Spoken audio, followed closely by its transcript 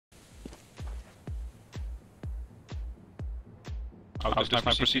Out the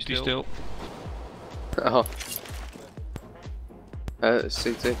sniper city still. Oh.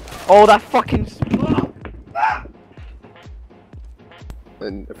 CT. Oh, that fucking.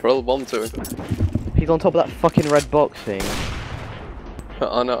 And throw the bomb to him. He's on top of that fucking red box thing.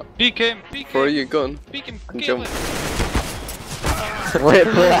 Oh no. Peek him! Peek Throw him! your gun Peek him! and Kill jump. him! Rip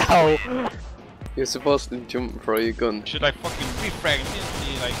out. You're supposed to jump and throw your gun. Should I fucking refrag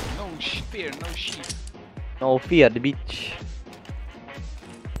instantly? Like, no fear, no shit. No fear, the beach.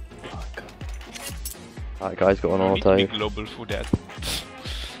 Oh, God. Alright, guys, got an We need to auto. be global for that.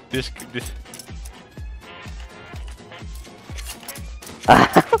 this.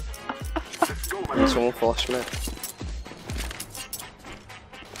 Someone flash me.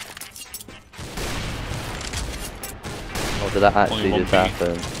 Oh, did that actually Only just one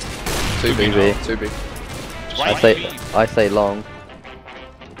happen? 2B, B. 2B. I say long.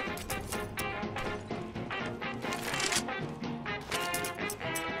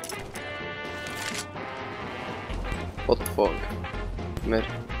 What the fuck? Mid.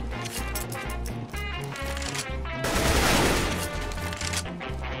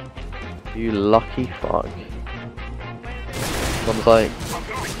 You lucky fuck. Someone's like,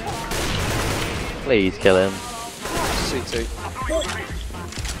 please kill him. CT.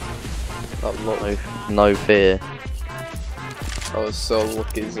 That look. No fear. I was so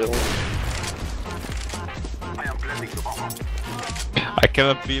lucky, Zill. I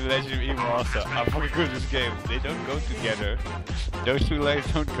cannot be legendary master. I'm fucking good at this game. They don't go together. Those two lanes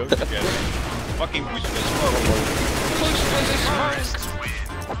don't go together. Fucking push this forward. Push this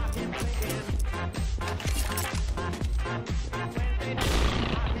hard.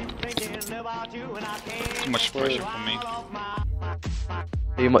 Too much pressure for me.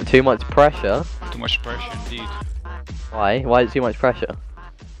 Too much pressure? Too much pressure indeed. Why? Why is too much pressure?